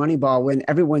homage to Moneyball, when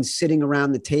everyone's sitting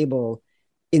around the table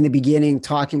in the beginning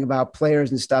talking about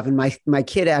players and stuff. And my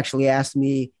kid actually asked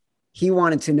me, he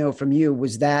wanted to know from you,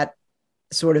 was that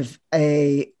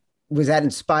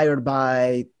inspired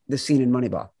by the scene in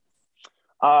Moneyball?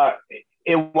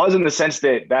 It was, in the sense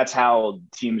that that's how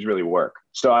teams really work.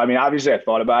 So, I mean, obviously I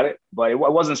thought about it, but it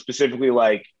wasn't specifically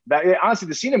like that. Honestly,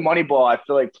 the scene in Moneyball, I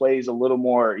feel like, plays a little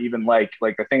more even like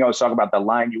the thing I was talking about, the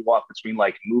line you walk between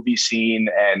like movie scene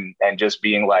and just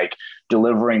being like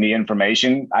delivering the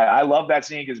information. I love that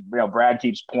scene because, Brad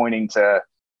keeps pointing to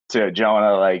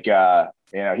Jonah, like,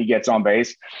 he gets on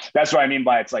base. That's what I mean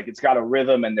by it's like, it's got a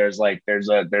rhythm and there's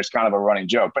kind of a running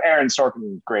joke. But Aaron Sorkin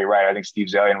was great, right? I think Steve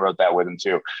Zalian wrote that with him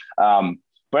too.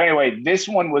 But anyway, this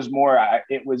one was more,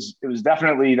 it was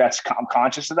definitely, I'm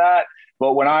conscious of that.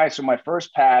 But so my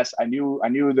first pass, I knew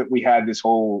that we had this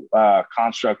whole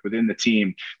construct within the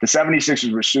team. The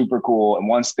 76ers were super cool. And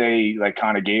once they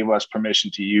kind of gave us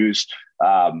permission to use,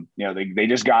 they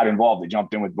just got involved. They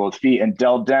jumped in with both feet. And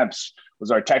Dell Demps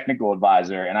was our technical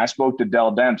advisor. And I spoke to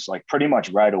Dell Demps pretty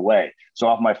much right away. So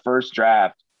off my first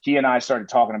draft, he and I started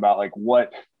talking about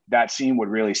what that scene would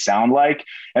really sound like.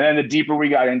 And then the deeper we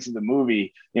got into the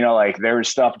movie, there was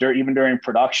stuff even during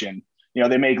production,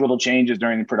 they make little changes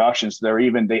during the production. So there were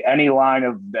any line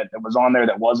of that was on there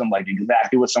that wasn't like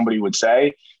exactly what somebody would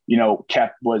say,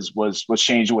 was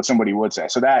changed to what somebody would say.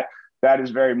 So that is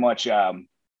very much,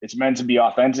 it's meant to be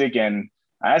authentic. And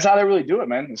That's how they really do it,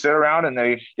 man. They sit around and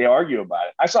they argue about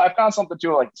it. I found something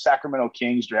too, like the Sacramento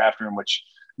Kings draft room, which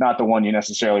not the one you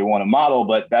necessarily want to model,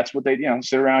 but that's what they,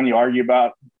 sit around, you argue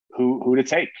about who to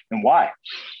take and why.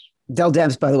 Dell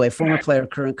Demps, by the way, former player,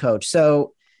 current coach.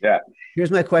 So yeah,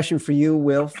 here's my question for you,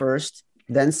 Will, first,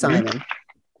 then Simon. Mm-hmm.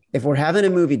 If we're having a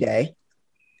movie day,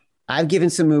 I've given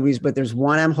some movies, but there's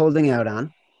one I'm holding out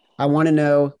on. I want to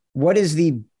know, what is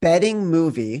the betting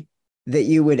movie that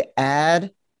you would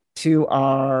add to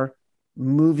our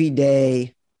movie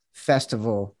day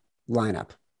festival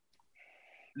lineup?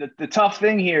 The tough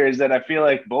thing here is that I feel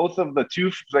like both of the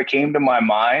two that came to my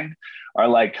mind are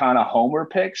like kind of homer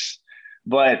picks,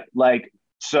 but like,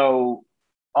 so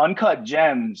Uncut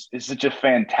Gems is such a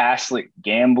fantastic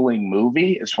gambling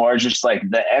movie as far as just like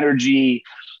the energy,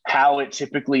 how it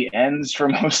typically ends for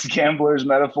most gamblers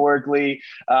metaphorically.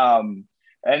 And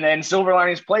then Silver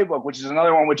Linings Playbook, which is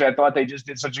another one which I thought they just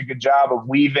did such a good job of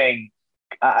weaving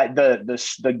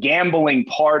the gambling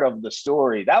part of the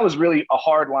story. That was really a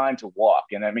hard line to walk.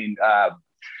 And I mean,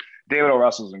 David O.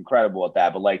 Russell's incredible at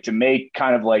that, but like to make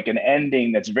kind of like an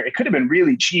ending that's it could have been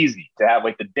really cheesy to have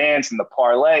like the dance and the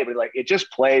parlay, but like it just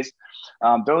plays.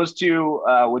 Those two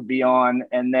would be on.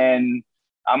 And then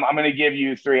I'm going to give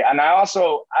you three. And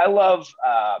I love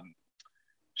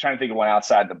trying to think of one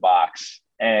outside the box,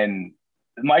 and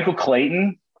Michael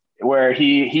Clayton, where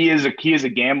he is a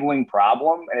gambling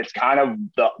problem, and it's kind of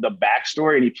the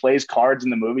backstory, and he plays cards in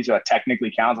the movie, so it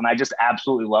technically counts. And I just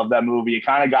absolutely love that movie.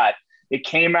 It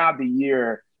came out the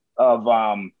year of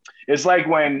it's like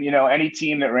when any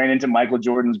team that ran into Michael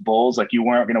Jordan's Bulls, like you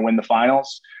weren't going to win the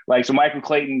finals. Like, so Michael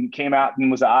Clayton came out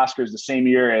and was the Oscars the same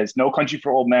year as No Country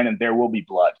for Old Men and There Will Be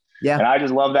Blood. Yeah, and I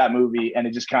just love that movie, and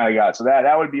it just kind of got so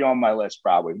that would be on my list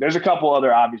probably. There's a couple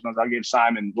other obvious ones. I'll give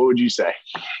Simon. What would you say?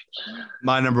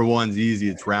 My number one's easy.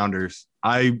 It's Rounders.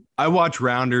 I watched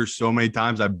Rounders so many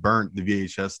times I burnt the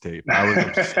VHS tape. I was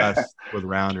obsessed with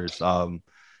Rounders.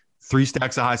 3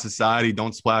 Stacks of High Society,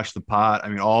 Don't Splash the Pot. I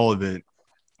mean, all of it.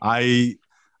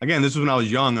 Again, this was when I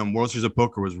was young, and World Series of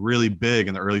Poker was really big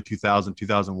in the early 2000,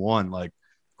 2001. Like,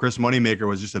 Chris Moneymaker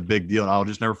was just a big deal, and I'll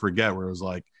just never forget where it was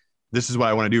like, this is what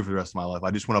I want to do for the rest of my life.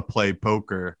 I just want to play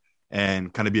poker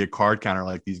and kind of be a card counter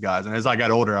like these guys. And as I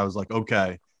got older, I was like,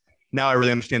 okay, now I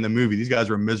really understand the movie. These guys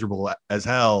were miserable as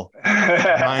hell,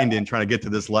 grinding, trying to get to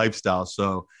this lifestyle.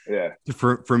 So yeah,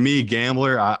 for me,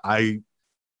 gambler, I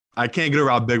can't get over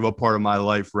how big of a part of my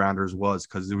life Rounders was,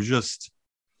 because it was just,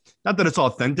 not that it's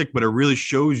authentic, but it really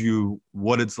shows you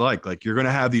what it's like. Like, you're going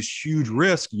to have these huge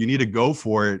risks. You need to go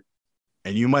for it,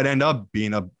 and you might end up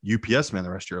being a UPS man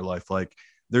the rest of your life. Like,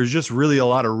 there's just really a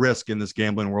lot of risk in this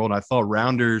gambling world. And I thought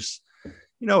Rounders, it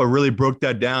really broke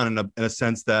that down in a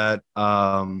sense that,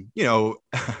 I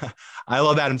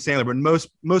love Adam Sandler, but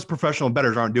most professional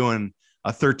bettors aren't doing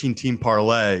a 13-team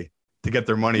parlay to get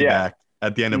their money back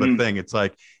at the end of a thing. It's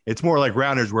like, it's more like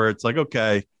Rounders, where it's like,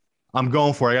 okay, I'm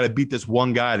going for it. I got to beat this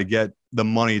one guy to get the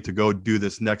money to go do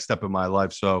this next step in my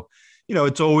life. So,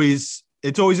 it's always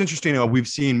interesting how we've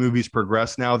seen movies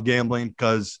progress now with gambling,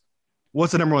 because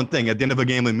what's the number one thing at the end of a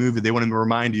gambling movie? They want to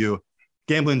remind you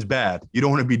gambling's bad. You don't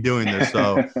want to be doing this.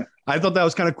 So I thought that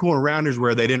was kind of cool in Rounders,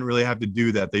 where they didn't really have to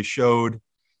do that. They showed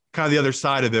kind of the other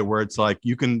side of it, where it's like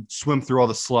you can swim through all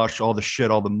the slush, all the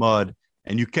shit, all the mud,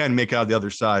 and you can make it out the other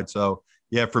side. So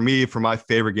yeah, for me, for my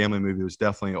favorite gambling movie, it was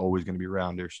definitely always going to be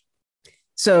Rounders.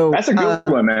 So that's a good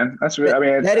one, man. That's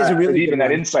really, that is a really even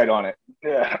that insight on it.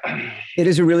 Yeah, it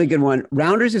is a really good one.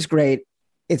 Rounders is great.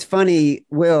 It's funny,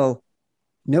 Will.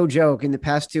 No joke. In the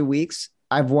past 2 weeks,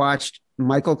 I've watched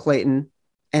Michael Clayton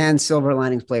and Silver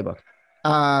Linings Playbook.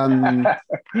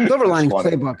 Silver Linings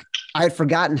Playbook. I had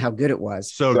forgotten how good it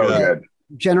was. So good.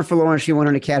 Jennifer Lawrence, she won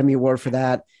an Academy Award for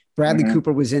that. Bradley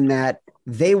Cooper was in that.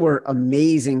 They were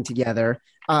amazing together.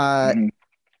 The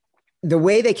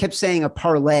way they kept saying a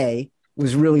parlay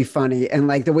was really funny, and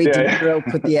like the way De Niro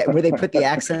where they put the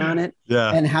accent on it,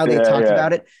 and how they talked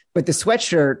about it. But the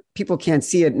sweatshirt, people can't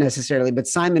see it necessarily, but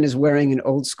Simon is wearing an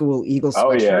old school Eagle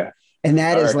sweatshirt, and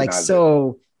that is like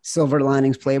so Silver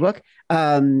Linings Playbook.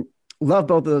 Love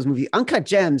both of those movies. Uncut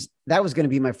Gems, that was going to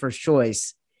be my first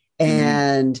choice,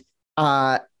 and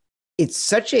it's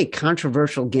such a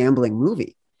controversial gambling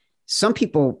movie. Some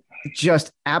people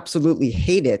just absolutely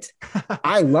hate it.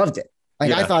 I loved it.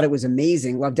 I thought it was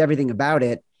amazing. Loved everything about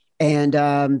it. And,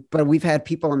 but we've had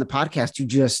people on the podcast who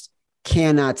just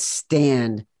cannot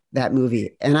stand that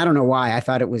movie. And I don't know why. I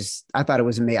thought it was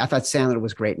amazing. I thought Sandler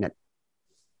was great in it.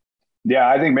 Yeah.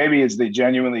 I think maybe it's they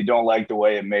genuinely don't like the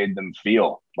way it made them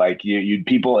feel. Like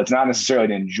people, it's not necessarily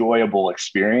an enjoyable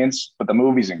experience, but the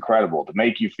movie's incredible to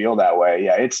make you feel that way.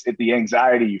 Yeah. It's the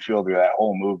anxiety you feel through that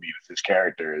whole movie with his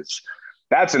character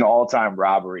that's an all-time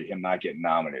robbery, him not getting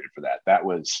nominated for that. That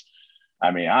was,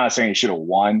 I mean, I'm not saying he should have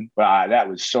won, but that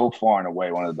was so far and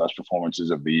away one of the best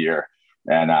performances of the year.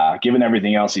 And given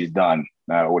everything else he's done,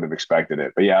 I would have expected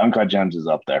it. But yeah, Uncut Gems is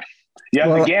up there. Yeah,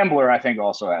 well, The Gambler, I think,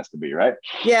 also has to be, right?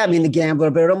 Yeah, I mean, The Gambler,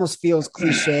 but it almost feels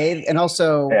cliched. And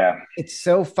also, it's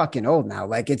so fucking old now.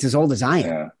 Like, it's as old as I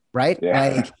am, right? Yeah.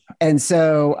 Like, and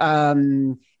so,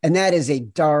 and that is a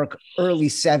dark, early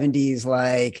 70s,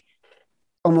 like,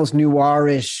 almost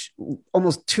noirish,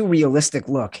 almost too realistic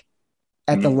look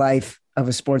at the life of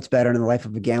a sports bettor and the life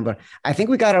of a gambler. I think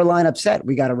we got our lineup set.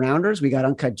 We got a Rounders, we got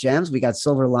Uncut Gems, we got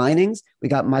Silver Linings, we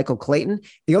got Michael Clayton.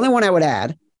 The only one I would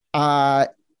add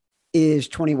is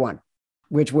 21,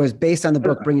 which was based on the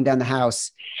book Bringing Down the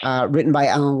House, written by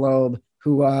Alan Loeb,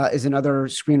 who is another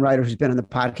screenwriter who's been on the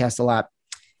podcast a lot.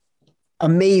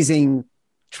 Amazing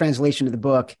translation of the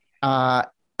book.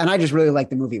 And I just really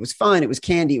liked the movie. It was fun. It was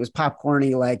candy. It was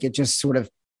popcorny. Like, it just sort of,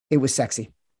 it was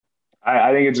sexy.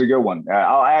 I think it's a good one.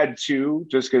 I'll add 2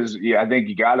 just because I think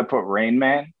you got to put Rain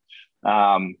Man.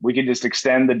 We could just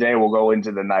extend the day. We'll go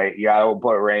into the night. You got to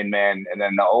put Rain Man. And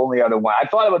then the only other one, I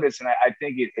thought about this, and I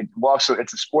think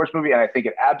it's a sports movie, and I think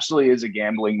it absolutely is a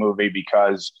gambling movie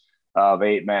because of the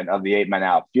 8 Men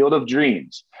Out. Field of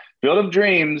Dreams. Field of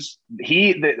Dreams,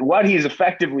 what he's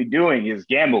effectively doing is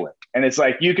gambling. And it's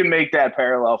like, you can make that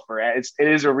parallel for it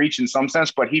is a reach in some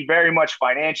sense, but he very much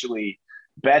financially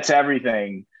bets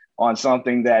everything on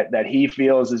something that he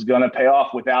feels is going to pay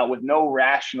off with no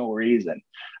rational reason.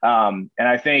 And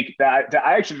I think that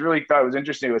I actually really thought it was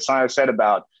interesting what Simon said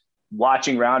about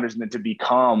watching Rounders and then to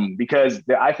become, because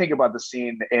I think about the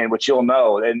scene in which you'll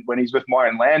know, and when he's with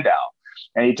Martin Landau,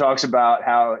 and he talks about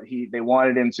how they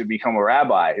wanted him to become a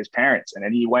rabbi, his parents, and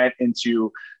then he went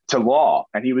into law,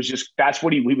 and he was just, that's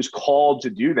what he was called to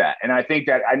do that. And I think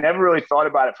that I never really thought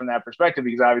about it from that perspective,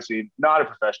 because obviously not a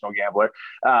professional gambler.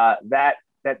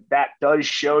 That does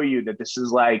show you that this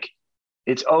is like,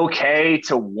 it's okay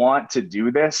to want to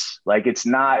do this. Like, it's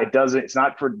not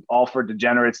for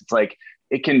degenerates. It's like,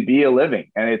 it can be a living,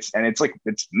 and it's like,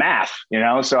 it's math,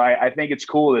 So I think it's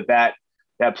cool that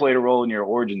played a role in your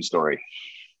origin story.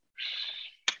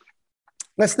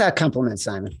 Let's not compliment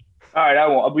Simon. All right, I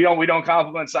won't. We don't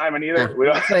compliment Simon either. No, we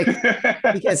don't.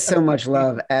 Like, he gets so much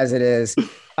love as it is.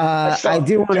 I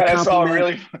do want to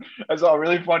compliment. I saw a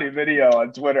really funny video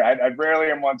on Twitter. I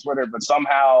rarely am on Twitter, but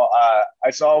somehow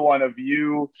I saw one of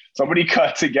you. Somebody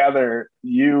cut together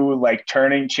you like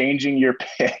changing your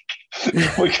pick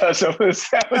because of this.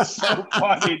 That was so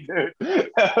funny, dude.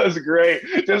 That was great.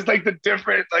 Just like the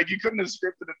different, like, you couldn't have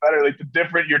scripted it better. Like,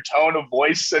 your tone of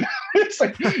voice, and it's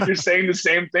like you're saying the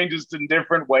same thing just in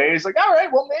different ways. Like, all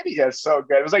right, well, maybe that's so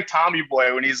good. It was like Tommy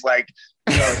Boy when he's like,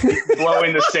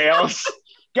 blowing the sails.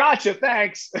 Gotcha,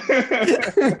 thanks.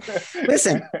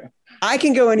 Listen, I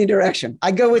can go any direction.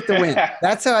 I go with the wind.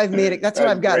 That's how I've made it. That's how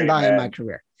I've gotten by in my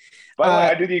career. By the way,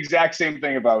 I do the exact same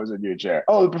thing if I was in your chair.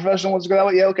 Oh, the professional wants to go that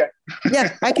way? Yeah, okay.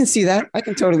 Yeah, I can see that. I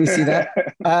can totally see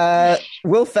that.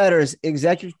 Will Fetters,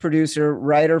 executive producer,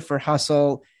 writer for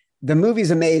Hustle. The movie's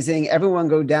amazing. Everyone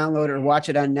go download it or watch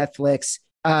it on Netflix.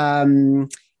 Adam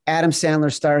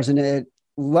Sandler stars in it.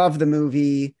 Love the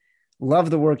movie. Love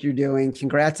the work you're doing.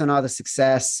 Congrats on all the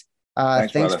success.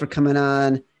 Thanks for coming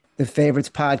on the Favorites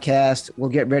podcast. We'll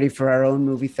get ready for our own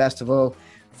movie festival.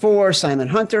 For Simon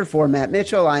Hunter, for Matt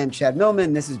Mitchell, I am Chad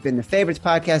Millman. This has been the Favorites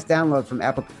podcast. Download from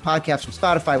Apple Podcasts, from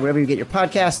Spotify, wherever you get your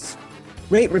podcasts.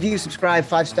 Rate, review, subscribe,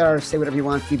 5 stars, say whatever you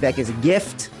want. Feedback is a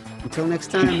gift. Until next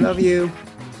time, love you.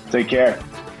 Take care.